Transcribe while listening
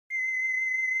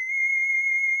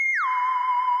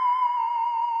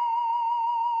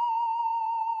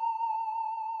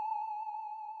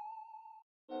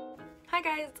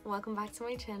Hi guys, welcome back to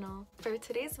my channel. For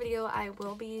today's video, I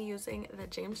will be using the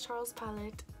James Charles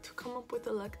palette to come up with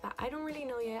a look that I don't really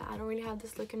know yet. I don't really have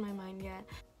this look in my mind yet.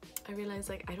 I realized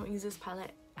like I don't use this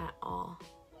palette at all.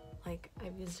 Like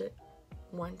I've used it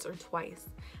once or twice,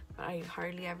 but I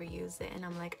hardly ever use it, and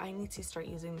I'm like, I need to start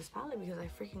using this palette because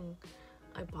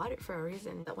I bought it for a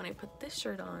reason. That when I put this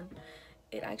shirt on,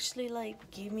 it actually like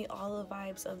gave me all the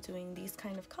vibes of doing these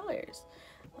kind of colors.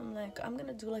 I'm like, I'm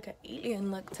gonna do like an alien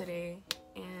look today,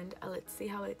 and let's see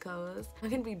how it goes. I'm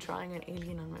not gonna be drawing an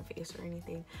alien on my face or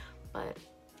anything, but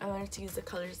I wanted to use the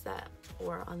colors that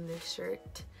were on this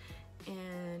shirt,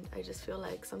 and I just feel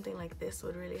like something like this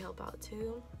would really help out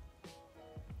too.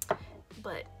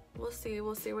 But we'll see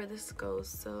where this goes.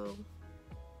 So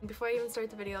before I even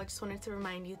start the video, I just wanted to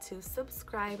remind you to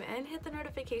subscribe and hit the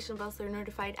notification bell so you're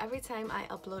notified every time I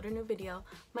upload a new video.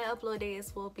 My upload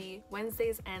days will be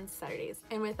Wednesdays and Saturdays.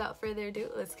 And without further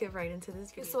ado, let's get right into this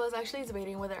video. So I was actually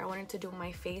debating whether I wanted to do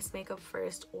my face makeup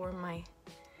first or my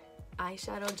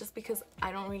eyeshadow, just because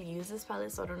I don't really use this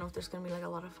palette, so I don't know if there's gonna be like a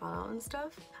lot of fallout and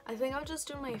stuff. I think I'll just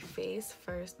do my face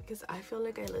first because I feel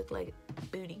like I look like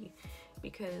booty,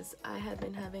 because I have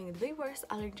been having the worst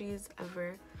allergies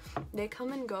ever. They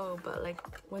come and go, but like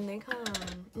when they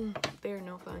come, they're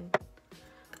no fun.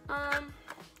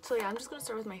 So yeah, I'm just gonna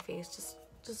start with my face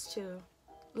just to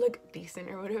look decent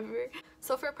or whatever.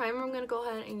 So for primer, I'm gonna go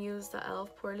ahead and use the E.L.F.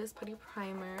 Poreless Putty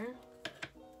Primer.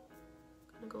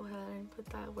 I'm gonna go ahead and put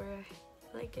that where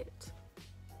I like it.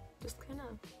 Just kind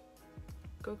of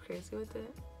go crazy with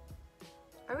it.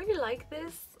 I really like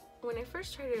this. When I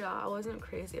first tried it out, I wasn't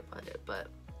crazy about it, but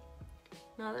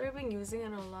now that I've been using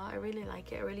it a lot, I really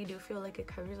like it. I really do feel like it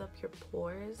covers up your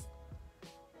pores.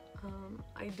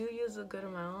 I do use a good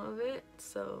amount of it,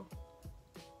 so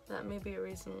that may be a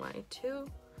reason why too,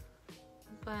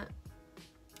 but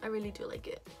I really do like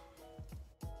it.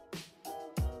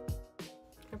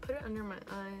 I put it under my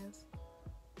eyes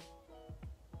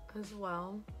as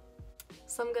well.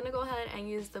 So I'm gonna go ahead and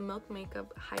use the Milk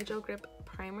Makeup HydroGrip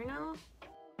Primer now.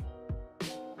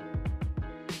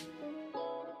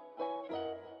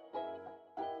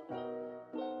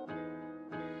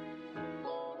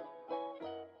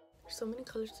 So many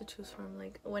colors to choose from.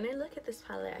 Like when I look at this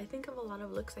palette, I think of a lot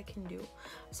of looks I can do,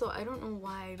 so I don't know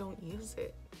why I don't use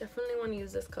it. Definitely want to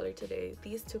use this color today.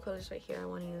 These two colors right here I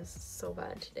want to use so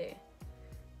bad today.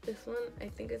 This one, I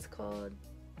think it's called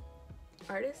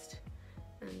Artist,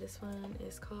 and this one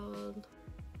is called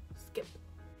Skip.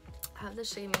 I have the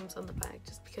shade names on the back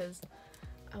just because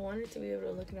I wanted to be able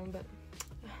to look at them. But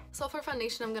so for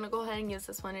foundation, I'm gonna go ahead and use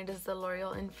this one. It is the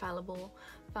L'Oreal Infallible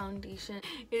foundation.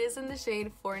 It is in the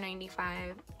shade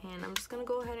 495, and I'm just gonna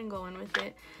go ahead and go in with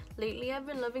it. Lately I've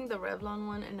been loving the Revlon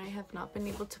one, and I have not been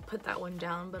able to put that one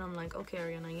down, but I'm like, okay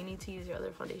Ariana, you need to use your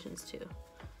other foundations too,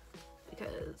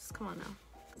 because come on now.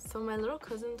 So my little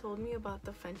cousin told me about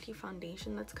the Fenty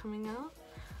foundation that's coming out.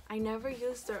 I never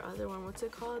used their other one. What's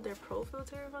it called? Their Pro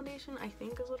Filter foundation, I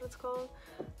think is what it's called.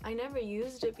 I never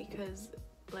used it because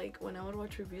like when I would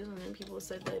watch reviews on it, people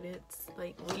said that it's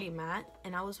like really matte,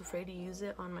 and I was afraid to use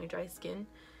it on my dry skin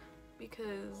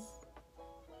because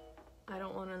I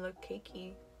don't want to look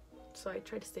cakey. So I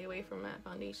try to stay away from matte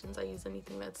foundations. I use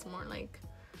anything that's more like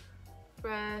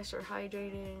fresh or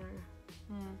hydrating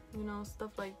or you know,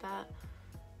 stuff like that,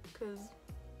 because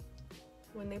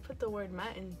when they put the word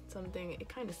matte in something, it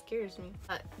kind of scares me.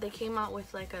 But they came out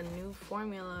with like a new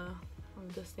formula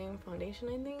of the same foundation,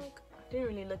 I think. I didn't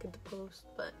really look at the post,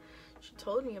 but she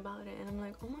told me about it, and I'm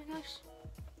like, oh my gosh,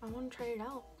 I want to try it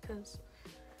out because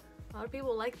a lot of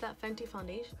people like that Fenty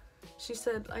foundation. She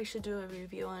said I should do a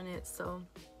review on it, so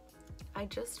I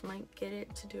just might get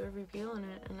it to do a review on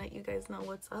it and let you guys know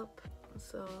what's up.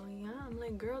 So yeah, I'm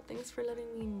like, girl, thanks for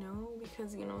letting me know,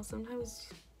 because you know, sometimes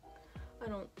I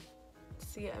don't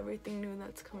see everything new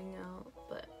that's coming out,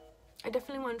 but I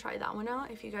definitely want to try that one out.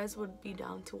 If you guys would be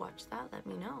down to watch that, let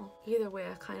me know. Either way,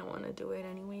 I kind of want to do it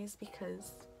anyways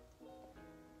because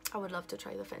I would love to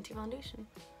try the Fenty foundation.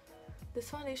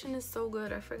 This foundation is so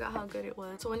good. I forgot how good it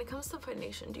was. So when it comes to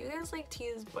foundation, do you guys like to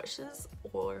use brushes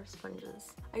or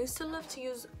sponges? I used to love to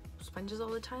use sponges all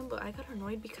the time, but I got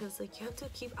annoyed because like you have to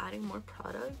keep adding more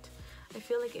product. I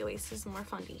feel like it wastes more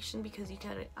foundation because you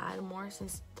gotta add more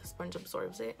since the sponge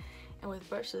absorbs it, and with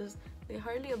brushes they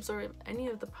hardly absorb any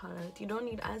of the product. You don't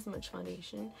need as much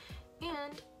foundation,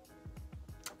 and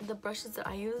the brushes that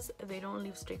I use, they don't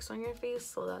leave streaks on your face,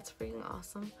 so that's freaking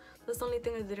awesome. That's the only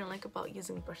thing I didn't like about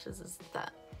using brushes, is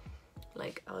that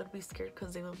like I would be scared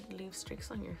because they would leave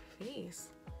streaks on your face.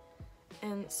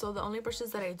 And so the only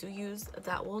brushes that I do use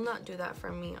that will not do that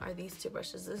for me are these two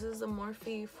brushes. This is the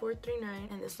Morphe 439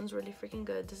 and this one's really freaking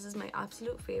good. This is my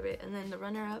absolute favorite. And then the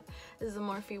runner-up is the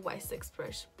Morphe Y6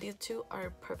 brush. These two are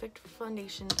perfect for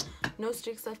foundation, no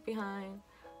streaks left behind,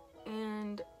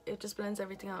 and it just blends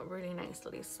everything out really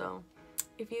nicely. So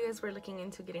if you guys were looking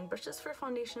into getting brushes for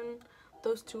foundation,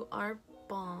 those two are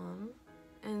bomb.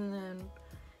 And then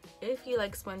if you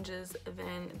like sponges,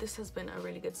 then this has been a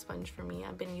really good sponge for me.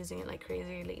 I've been using it like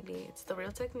crazy lately. It's the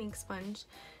Real Technique sponge.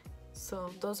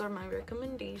 So those are my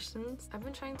recommendations. I've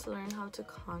been trying to learn how to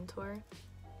contour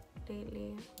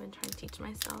lately. I've been trying to teach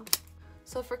myself.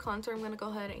 So for contour, I'm going to go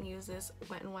ahead and use this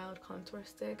Wet n Wild contour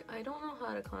stick. I don't know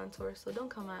how to contour, so don't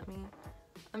come at me.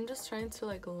 I'm just trying to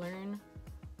like learn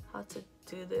how to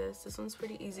do this. This one's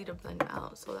pretty easy to blend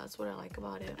out, so that's what I like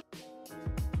about it.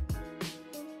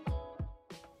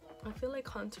 I feel like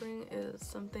contouring is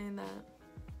something that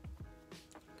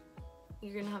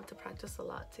you're gonna have to practice a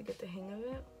lot to get the hang of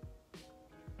it.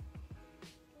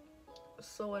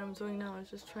 So what I'm doing now is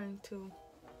just trying to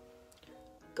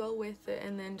go with it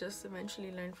and then just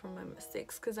eventually learn from my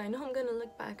mistakes, because I know I'm gonna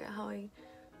look back at how I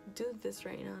do this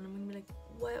right now and I'm gonna be like,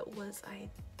 what was I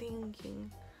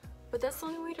thinking? But that's the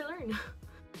only way to learn.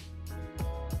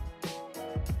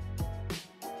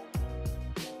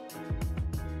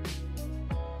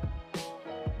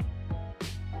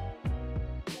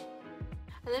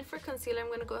 And then for concealer, I'm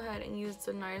going to go ahead and use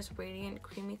the Nars Radiant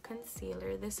Creamy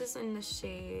Concealer. This is in the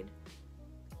shade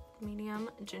Medium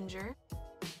Ginger.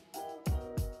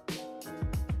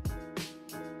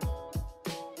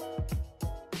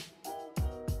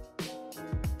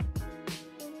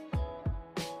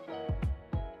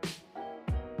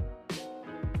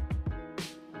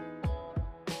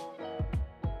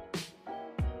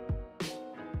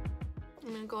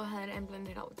 I'm going to go ahead and blend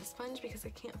it out with the sponge because I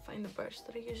can't find the brush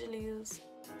that I usually use.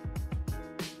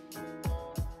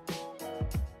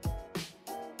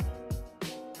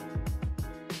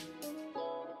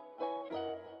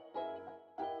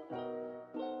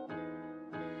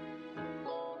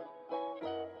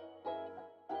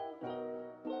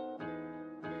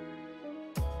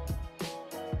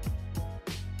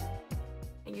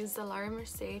 I use the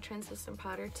Mercier translucent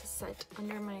powder to set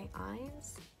under my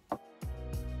eyes. I'm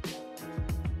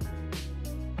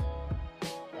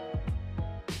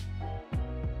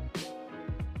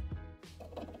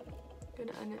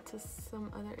gonna add it to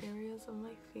some other areas of my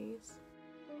face.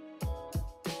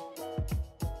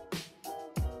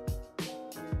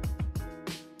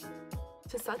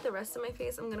 To set the rest of my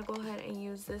face, I'm gonna go ahead and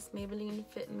use this Maybelline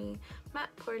Fit Me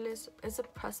Matte Poreless. It's a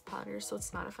pressed powder, so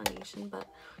it's not a foundation, but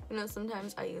you know,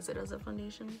 sometimes I use it as a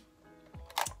foundation.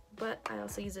 But I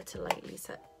also use it to lightly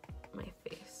set my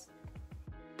face.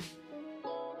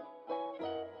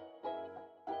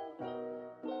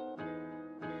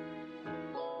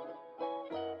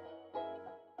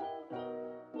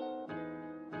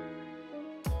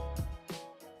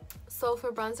 So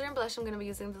for bronzer and blush, I'm going to be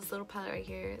using this little palette right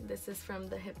here. This is from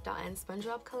the Hipdot and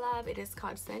Spongebob collab. It is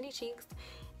called Sandy Cheeks,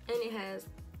 and it has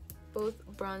both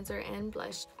bronzer and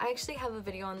blush. I actually have a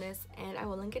video on this, and I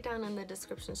will link it down in the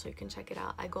description so you can check it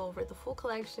out. I go over the full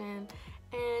collection,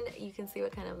 and you can see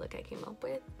what kind of look I came up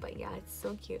with. But yeah, it's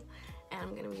so cute, and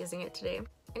I'm going to be using it today.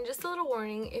 And just a little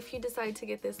warning, if you decide to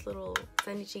get this little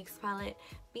Sandy Cheeks palette,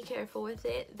 be careful with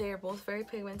it. They're both very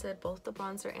pigmented, both the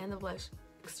bronzer and the blush.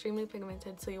 Extremely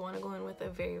pigmented, so you want to go in with a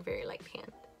very, very light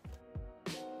hand.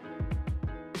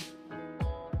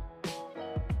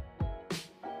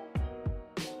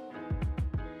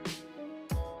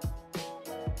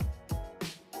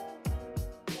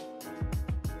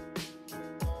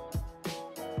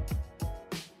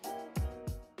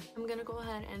 I'm gonna go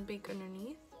ahead and bake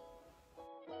underneath.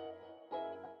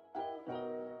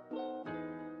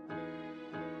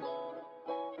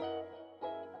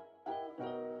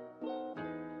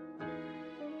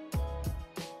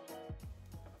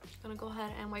 Gonna go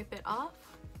ahead and wipe it off.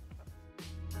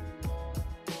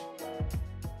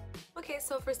 Okay,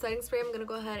 so for setting spray, I'm gonna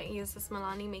go ahead and use this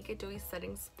Milani Make It Dewy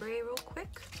setting spray real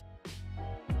quick.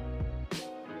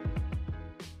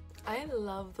 I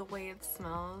love the way it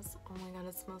smells. Oh my god,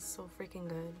 it smells so freaking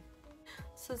good.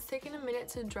 So it's taking a minute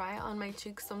to dry on my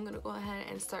cheeks, so I'm gonna go ahead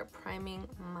and start priming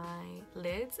my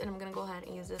lids, and I'm gonna go ahead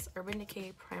and use this Urban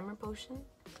Decay primer potion.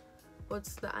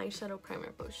 What's the eyeshadow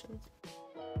primer potion?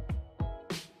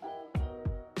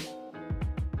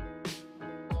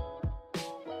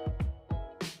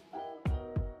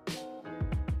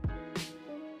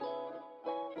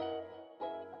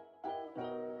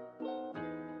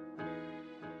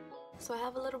 So I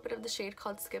have a little bit of the shade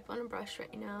called Skip on a brush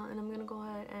right now, and I'm going to go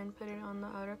ahead and put it on the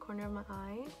outer corner of my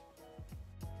eye.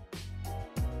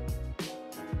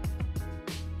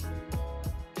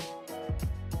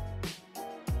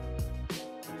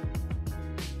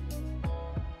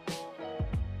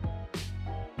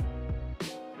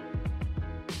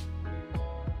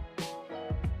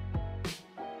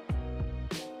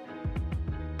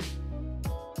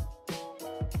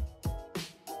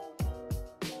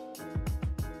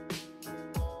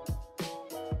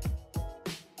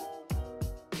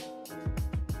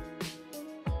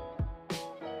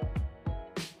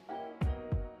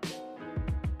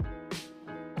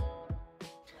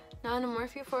 Now in the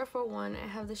Morphe 441, I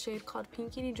have the shade called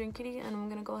Pinkity Drinkity, and I'm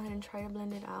gonna go ahead and try to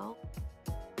blend it out.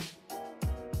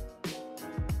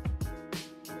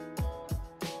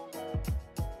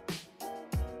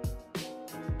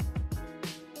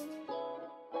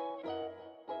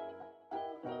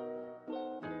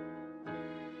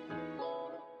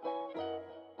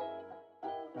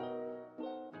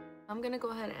 I'm gonna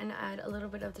go ahead and add a little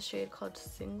bit of the shade called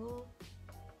Single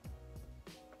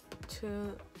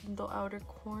to the outer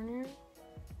corner.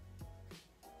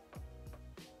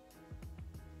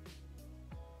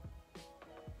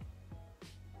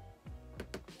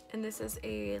 And this is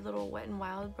a little Wet n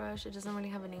Wild brush. It doesn't really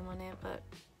have a name on it, but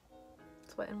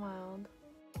it's Wet n Wild.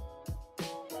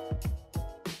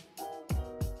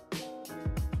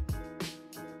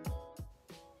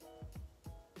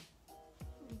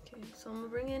 Okay, so I'm gonna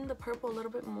bring in the purple a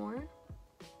little bit more,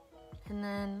 and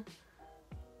then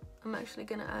I'm actually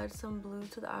gonna add some blue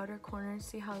to the outer corner,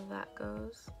 see how that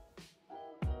goes.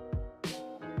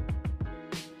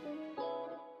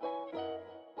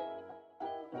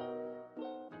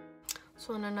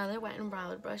 So on another Wet n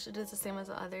Wild brush, it is the same as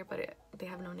the other, but they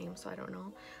have no name, so I don't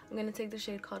know. I'm gonna take the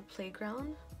shade called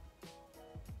Playground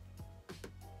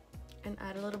and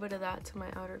add a little bit of that to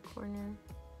my outer corner.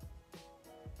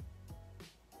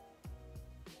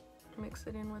 Mix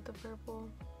it in with the purple.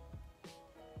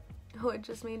 Oh, it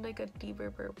just made like a deeper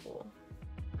purple.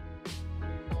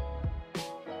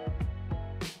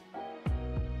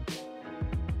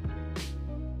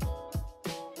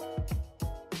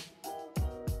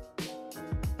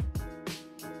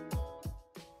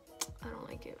 I don't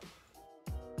like it.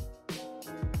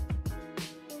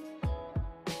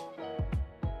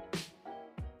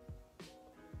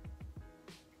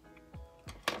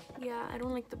 Yeah, I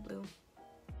don't like the blue.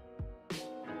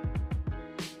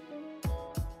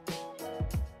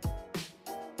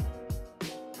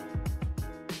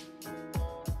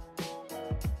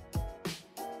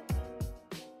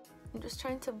 Just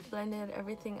trying to blend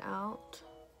everything out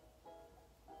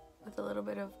with a little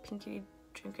bit of Pinkity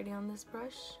Drinkity on this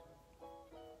brush.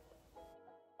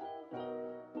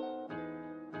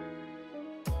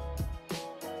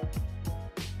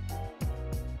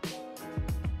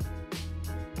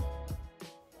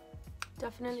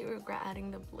 Definitely regret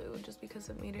adding the blue just because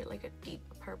it made it like a deep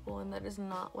purple, and that is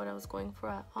not what I was going for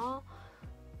at all.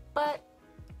 But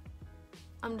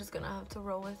I'm just gonna have to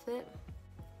roll with it.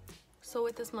 So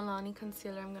with this Milani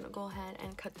concealer, I'm going to go ahead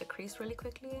and cut the crease really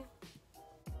quickly.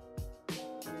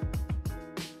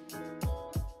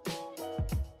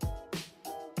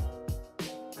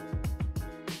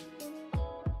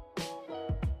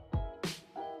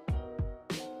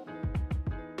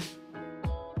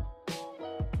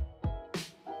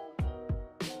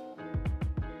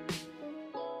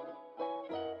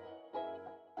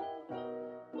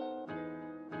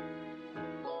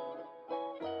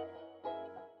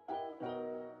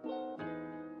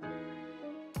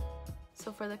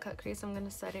 So for the cut crease, I'm going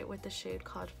to set it with the shade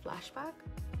called Flashback.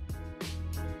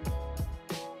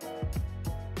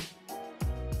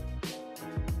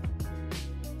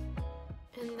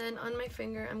 And then on my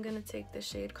finger, I'm going to take the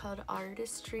shade called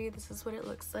Artistry. This is what it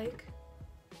looks like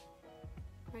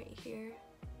right here.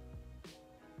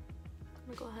 I'm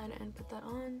going to go ahead and put that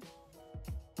on.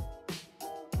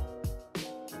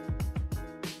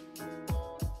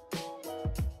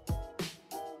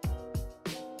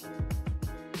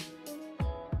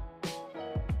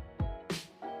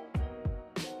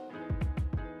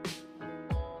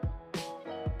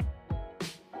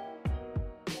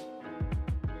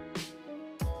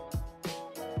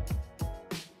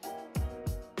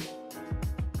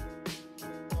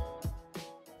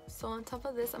 So on top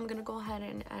of this, I'm going to go ahead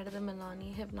and add the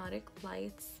Milani Hypnotic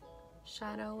Lights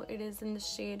shadow. It is in the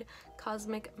shade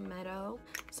Cosmic Meadow.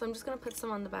 So I'm just going to put some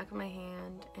on the back of my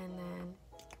hand and then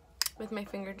with my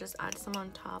finger just add some on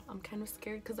top. I'm kind of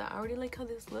scared because I already like how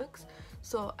this looks.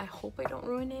 So I hope I don't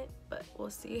ruin it, but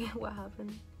we'll see what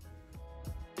happens.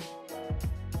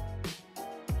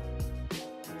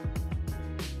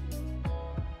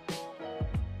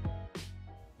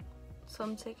 So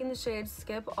I'm taking the shade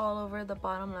Skip all over the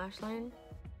bottom lash line.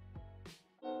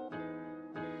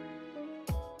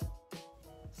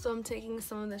 So I'm taking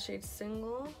some of the shade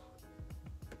Single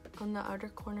on the outer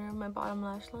corner of my bottom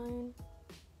lash line.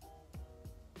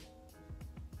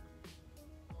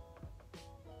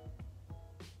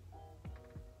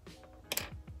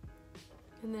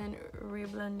 And then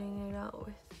reblending it out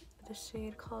with the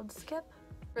shade called Skip.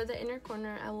 For the inner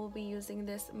corner, I will be using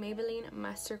this Maybelline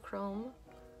Masterchrome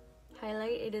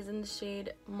highlight. It is in the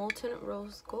shade Molten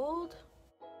Rose Gold.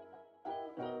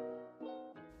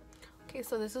 Okay,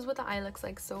 so this is what the eye looks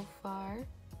like so far.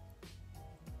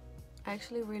 I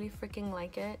actually really freaking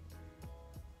like it,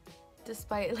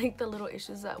 despite like the little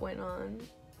issues that went on.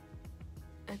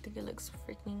 I think it looks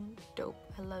freaking dope.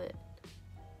 I love it.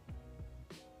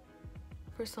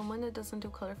 For someone that doesn't do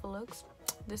colorful looks,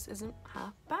 this isn't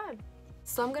half bad.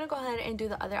 So I'm gonna go ahead and do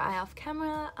the other eye off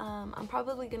camera. I'm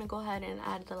probably gonna go ahead and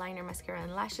add the liner, mascara,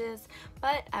 and lashes,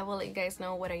 but I will let you guys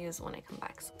know what I use when I come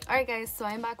back. Alright guys, so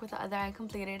I'm back with the other eye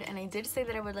completed, and I did say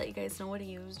that I would let you guys know what I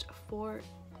used for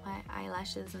my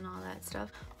eyelashes and all that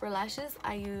stuff. For lashes,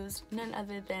 I used none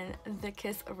other than the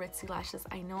Kiss Ritzy lashes.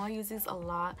 I know I use these a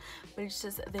lot, but it's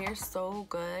just, they're so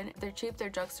good. They're cheap, they're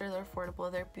drugstore, they're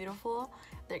affordable, they're beautiful,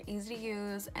 they're easy to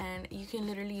use, and you can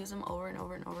literally use them over and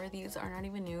over and over. These are not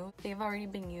even new. They've already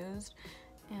been used,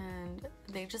 and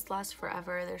they just last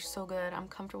forever. They're so good. I'm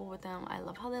comfortable with them. I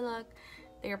love how they look.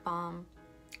 They're bomb.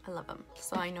 I love them.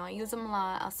 So I know I use them a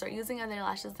lot. I'll start using other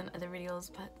lashes in other videos,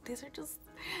 but these are just,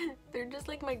 they're just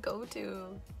like my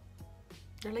go-to.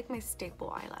 They're like my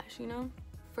staple eyelash, you know?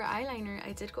 For eyeliner,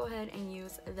 I did go ahead and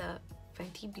use the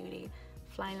Fenty Beauty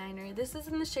Flyliner. This is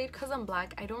in the shade Cause I'm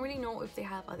Black. I don't really know if they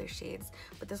have other shades,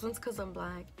 but this one's Cause I'm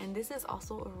Black. And this is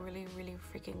also a really, really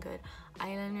freaking good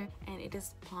eyeliner, and it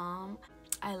is bomb.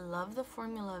 I love the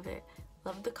formula of it.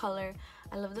 Love the color.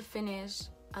 I love the finish.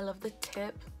 I love the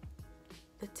tip.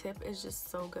 The tip is just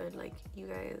so good, like, you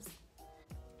guys,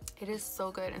 it is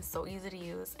so good and so easy to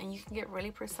use, and you can get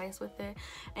really precise with it,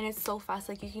 and it's so fast,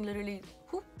 like you can literally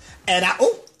whoop. And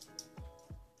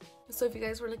so if you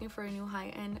guys were looking for a new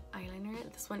high-end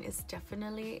eyeliner, this one is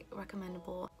definitely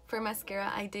recommendable. For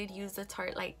mascara, I did use the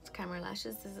Tarte Light Camera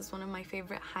Lashes. This is one of my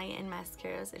favorite high-end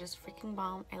mascaras. It is freaking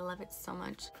bomb. I love it so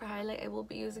much. For highlight, I will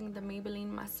be using the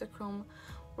Maybelline Masterchrome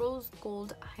Rose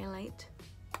Gold Highlight.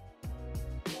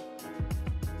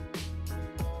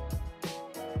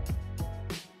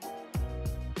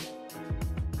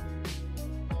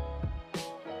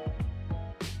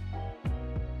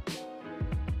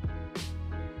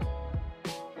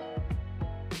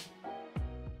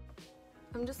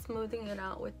 I'm just smoothing it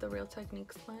out with the Real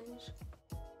Technique sponge.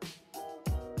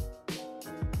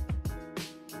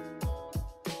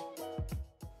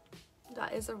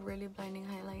 That is a really blinding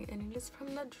highlight, and it is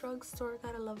from the drugstore.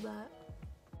 Gotta love that.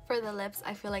 For the lips,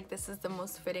 I feel like this is the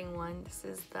most fitting one. This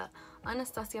is the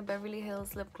Anastasia Beverly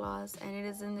Hills lip gloss, and it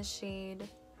is in the shade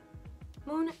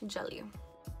Moon Jelly.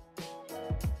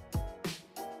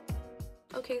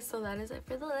 Okay, so that is it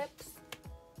for the lips.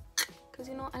 Because,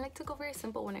 you know, I like to go very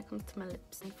simple when it comes to my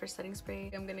lips. And for setting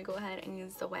spray, I'm gonna go ahead and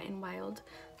use the Wet n Wild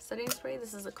setting spray.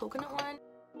 This is a coconut one.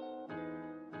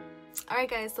 Alright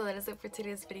guys, so that is it for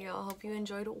today's video. I hope you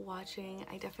enjoyed watching.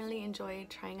 I definitely enjoyed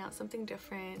trying out something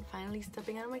different, finally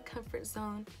stepping out of my comfort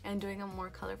zone and doing a more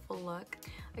colorful look.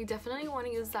 I definitely want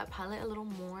to use that palette a little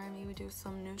more, maybe do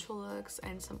some neutral looks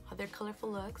and some other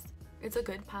colorful looks. It's a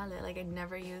good palette. Like, I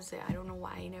never used it. I don't know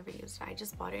why I never used it. I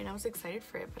just bought it and I was excited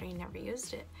for it, but I never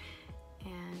used it.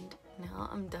 And now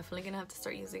I'm definitely gonna have to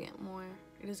start using it more.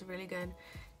 It is really good.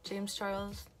 James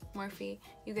Charles, Morphe,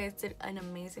 you guys did an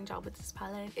amazing job with this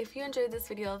palette. If you enjoyed this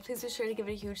video, please be sure to give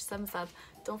it a huge thumbs up.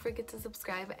 Don't forget to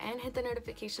subscribe and hit the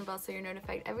notification bell so you're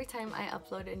notified every time I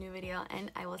upload a new video,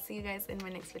 and I will see you guys in my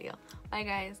next video. Bye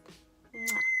guys.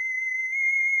 Mwah.